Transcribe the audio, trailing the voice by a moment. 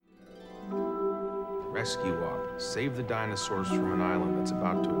Rescue Op. Save the dinosaurs from an island that's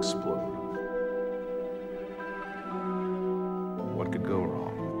about to explode. What could go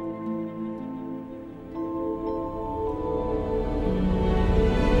wrong?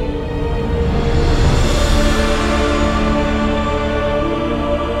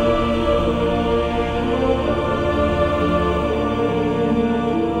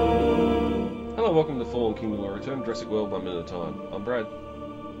 Hello, welcome to Fallen Kingdom Will Return, Jurassic World 1 minute at a time. I'm Brad.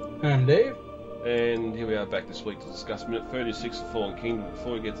 I'm Dave. And here we are back this week to discuss minute 36 of Fallen Kingdom.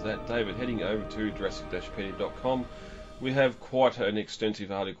 Before we get to that, David, heading over to Jurassic-Pedia.com, we have quite an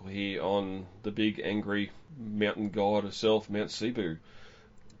extensive article here on the big angry mountain god herself, Mount Cebu.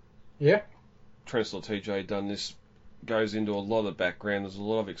 Yeah. Translator TJ done this, goes into a lot of the background. There's a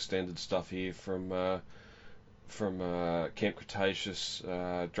lot of extended stuff here from Camp Cretaceous,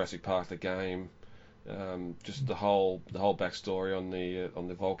 Jurassic Park the game, just the whole backstory on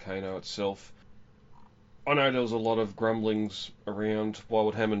the volcano itself. I know there was a lot of grumblings around why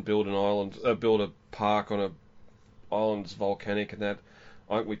would Hammond build a park on a island's volcanic and that.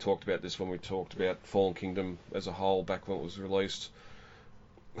 I think we talked about this when we talked about Fallen Kingdom as a whole back when it was released.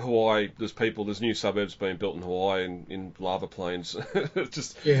 Hawaii, there's new suburbs being built in Hawaii in lava plains.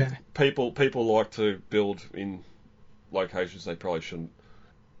 Just people like to build in locations they probably shouldn't.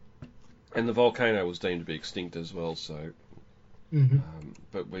 And the volcano was deemed to be extinct as well, so. Mm-hmm.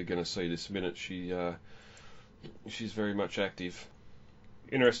 But we're going to see this minute. She's very much active.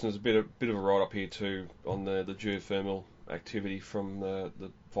 Interesting. There's a bit of a write up here too on the geothermal activity from the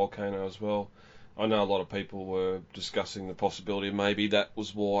volcano as well. I know a lot of people were discussing the possibility of maybe that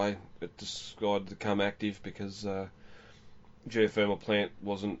was why it decided to become active, because geothermal plant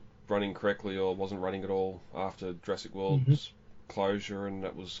wasn't running correctly or wasn't running at all after Jurassic World's closure, and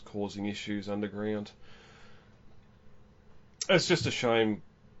that was causing issues underground. It's just a shame.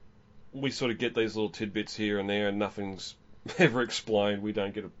 We sort of get these little tidbits here and there and nothing's ever explained. We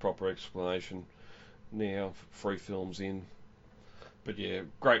don't get a proper explanation now, 3 films in. But yeah,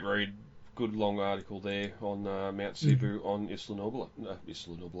 great read. Good long article there on Mount Cebu on Isla Nublar.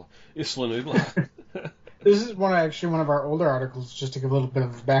 Isla Nublar. This is one of our older articles, just to give a little bit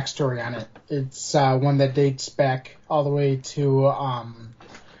of a backstory on it. It's one that dates back all the way to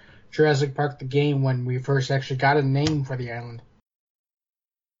Jurassic Park the game, when we first actually got a name for the island.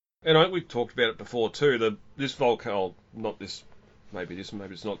 And I think we've talked about it before too. This volcano, not this, maybe this,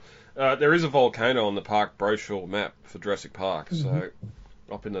 maybe it's not. There is a volcano on the park brochure map for Jurassic Park, so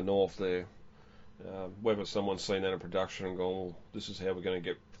up in the north there. Whether someone's seen that in production and gone, well, this is how we're going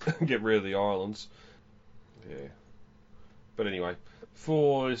to get rid of the islands. Yeah. But anyway,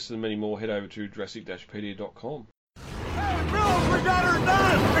 for this and many more, head over to Jurassic-Pedia.com. Hey, Bill, we got her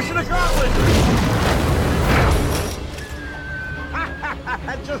done! Mission accomplished!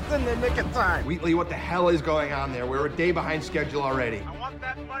 Just in the nick of time. Wheatley, what the hell is going on there? We're a day behind schedule already. I want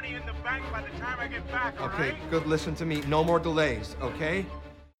that money in the bank by the time I get back, all Okay, right? good. Listen to me. No more delays, okay?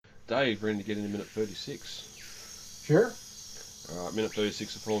 Dave, we're ready to get into minute 36. Sure. Alright, minute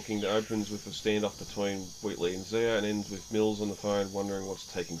 36 of Fallen Kingdom opens with a standoff between Wheatley and Zia and ends with Mills on the phone wondering what's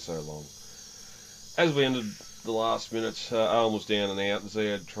taking so long. As we ended the last minute, Owen was down and out.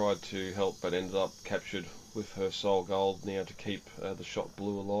 Zia tried to help but ended up captured with her soul gold now to keep the shot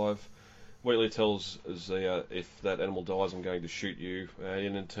blue alive. Wheatley tells Zia, if that animal dies, I'm going to shoot you.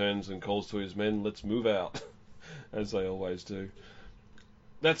 And then turns and calls to his men, let's move out, as they always do.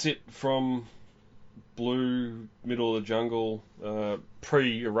 That's it from Blue, middle of the jungle,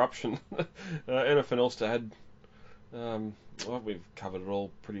 pre-eruption. Anything else to add? Well, we've covered it all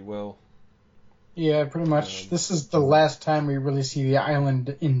pretty well. Yeah, pretty much. This is the last time we really see the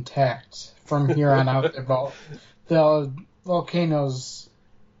island intact. From here on out, the volcanoes.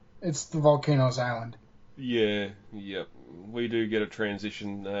 It's the volcanoes island. Yeah, yep. We do get a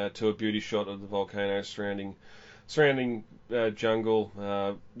transition to a beauty shot of the volcano surrounding jungle,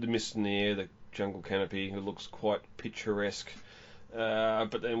 the mist in the air, the jungle canopy. It looks quite picturesque.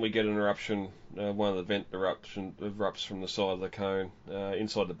 But then we get an eruption. One of the vent erupts from the side of the cone.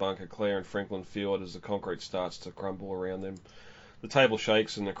 Inside the bunker, Claire and Franklin feel it as the concrete starts to crumble around them. The table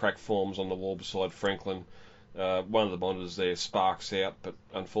shakes and the crack forms on the wall beside Franklin. One of the monitors there sparks out, but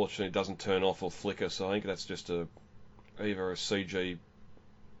unfortunately doesn't turn off or flicker, so I think that's just either a CG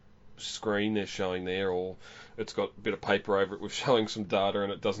screen they're showing there, or it's got a bit of paper over it with showing some data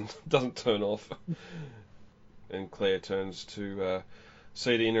and it doesn't turn off. And Claire turns to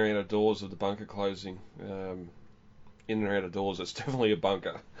see the inner and outer doors of the bunker closing. In and outer doors, it's definitely a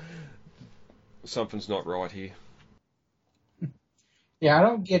bunker. Something's not right here. Yeah, I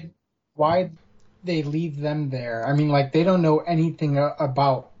don't get why they leave them there. I mean, like, they don't know anything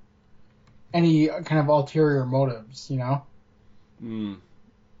about any kind of ulterior motives, you know? Mm.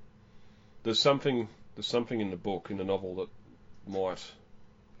 There's something in the book, in the novel, that might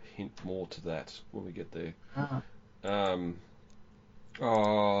hint more to that when we get there. Uh-huh.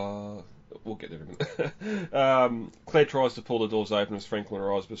 We'll get there in a minute. Claire tries to pull the doors open as Franklin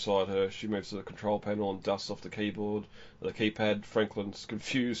arrives beside her. She moves to the control panel and dusts off the keypad. Franklin's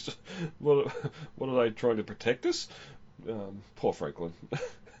confused. What are they trying to protect us? Poor Franklin.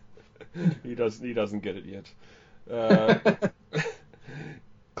 He doesn't get it yet.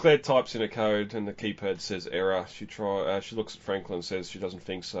 Claire types in a code and the keypad says error. She looks at Franklin and says she doesn't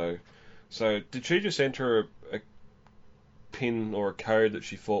think so. So did she just enter a pin or a code that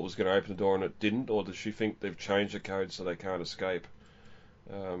she thought was going to open the door and it didn't, or does she think they've changed the code so they can't escape?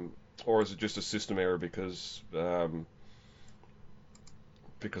 Or is it just a system error because of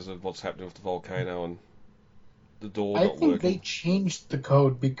what's happening with the volcano and the door not working? I think they changed the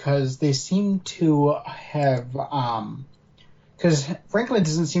code because they seem to have because Franklin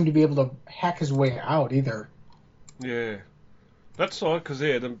doesn't seem to be able to hack his way out either. Yeah. That's odd, because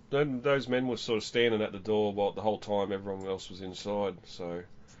those men were sort of standing at the door while the whole time everyone else was inside. So,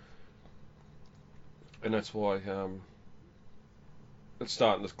 and that's why it's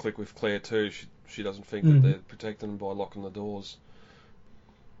starting to click with Claire too. She doesn't think that they're protecting them by locking the doors.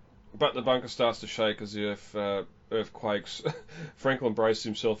 But the bunker starts to shake as the earth quakes. Franklin braces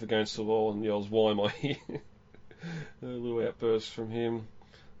himself against the wall and yells, "Why am I here?" A little outburst from him,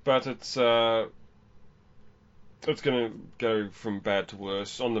 but it's going to go from bad to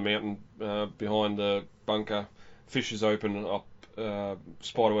worse. On the mountain behind the bunker, fissures open up,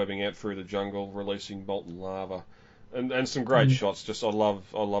 spiderwebbing out through the jungle, releasing molten lava, and some great shots. Just I love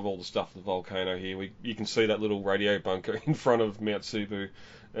all the stuff of the volcano here. You can see that little radio bunker in front of Mount Subu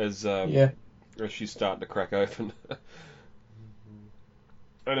as she's starting to crack open.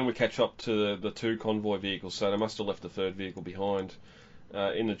 And then we catch up to the two convoy vehicles, so they must have left the third vehicle behind.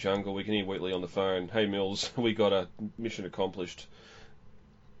 In the jungle, we can hear Wheatley on the phone. "Hey Mills, we got a mission accomplished."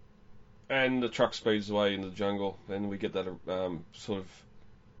 And the truck speeds away in the jungle, and we get that sort of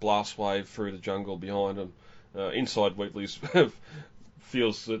blast wave through the jungle behind him. Inside, Wheatley's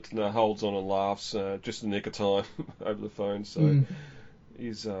feels it, holds on and laughs just in the nick of time over the phone. So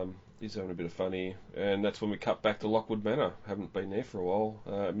he's having a bit of fun here, and that's when we cut back to Lockwood Manor. Haven't been there for a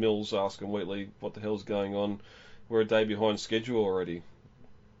while. Mills asking Wheatley what the hell's going on. We're a day behind schedule already.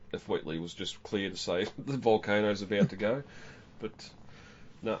 If Wheatley was just clear to say the volcano's about to go. But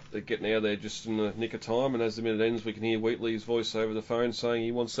no, they're getting out there just in the nick of time, and as the minute ends, we can hear Wheatley's voice over the phone saying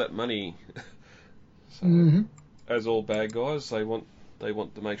he wants that money. So, as all bad guys, they want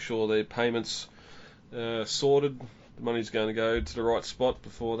to make sure their payments sorted. The money's going to go to the right spot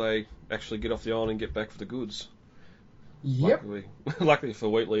before they actually get off the island and get back for the goods. Yep. Luckily for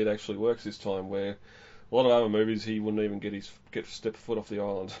Wheatley, it actually works this time, where a lot of other movies, he wouldn't even get step foot off the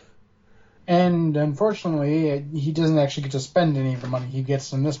island. And unfortunately, he doesn't actually get to spend any of the money he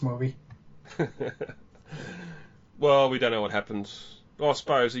gets in this movie. Well, we don't know what happens. I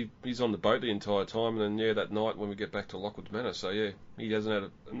suppose he's on the boat the entire time, and then, that night when we get back to Lockwood Manor, so he hasn't had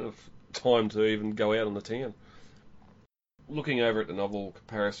enough time to even go out on the town. Looking over at the novel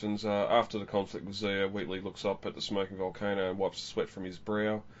comparisons, after the conflict with Zia, Wheatley looks up at the smoking volcano and wipes the sweat from his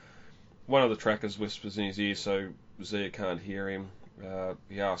brow. One of the trackers whispers in his ear so Zia can't hear him.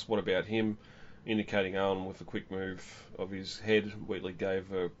 He asks, "What about him?" indicating Owen with a quick move of his head. Wheatley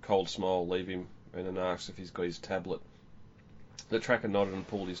gave a cold smile, leave him, and then asks if he's got his tablet. The tracker nodded and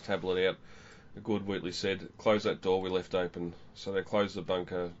pulled his tablet out. "Good," Wheatley said. "Close that door we left open." So they close the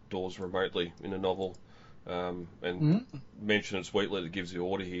bunker doors remotely in the novel, and mention it's Wheatley that gives the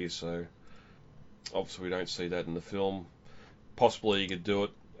order here, so obviously we don't see that in the film. Possibly he could do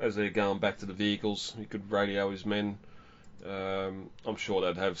it as they're going back to the vehicles. He could radio his men. I'm sure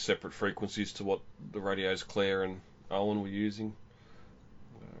they'd have separate frequencies to what the radios Claire and Owen were using,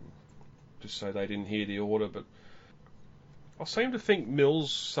 just so they didn't hear the order. But I seem to think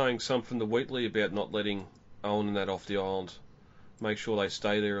Mills saying something to Wheatley about not letting Owen and that off the island, make sure they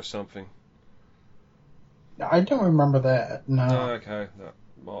stay there or something. I don't remember that. No. Okay. No.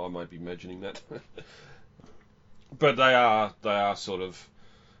 Well, I might be imagining that. But they are sort of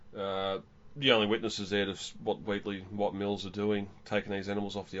the only witnesses there to what Mills are doing, taking these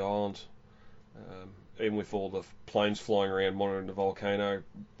animals off the island. Even with all the planes flying around monitoring the volcano,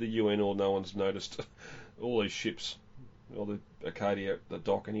 the UN or no one's noticed all these ships, or the Acadia at the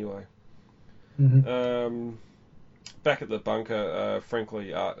dock anyway. Back at the bunker,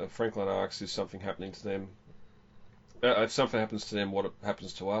 Franklin asks, "Is something happening to them? If something happens to them, what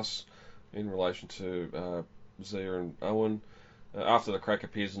happens to us?" in relation to Zia and Owen. After the crack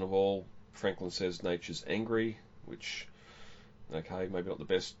appears in the wall, Franklin says nature's angry, which, okay, maybe not the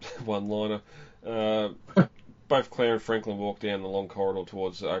best one-liner. Both Claire and Franklin walk down the long corridor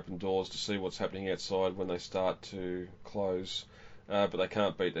towards the open doors to see what's happening outside when they start to close, but they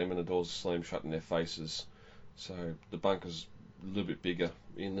can't beat them and the doors slam shut in their faces. So the bunker's a little bit bigger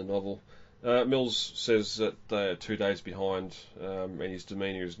in the novel. Mills says that they are 2 days behind, and his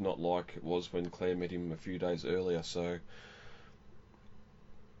demeanour is not like it was when Claire met him a few days earlier, so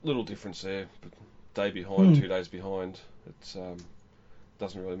little difference there, but day behind, 2 days behind. It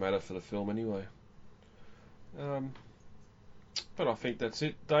doesn't really matter for the film anyway. But I think that's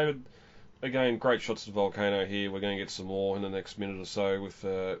it. David, again, great shots of the volcano here. We're going to get some more in the next minute or so with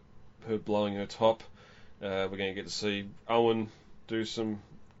her blowing her top. We're going to get to see Owen do some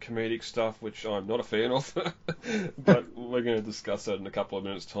comedic stuff, which I'm not a fan of, but we're going to discuss that in a couple of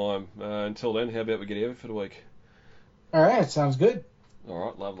minutes' time. Until then, how about we get out for the week? All right, sounds good. All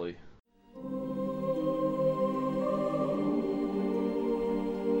right, lovely.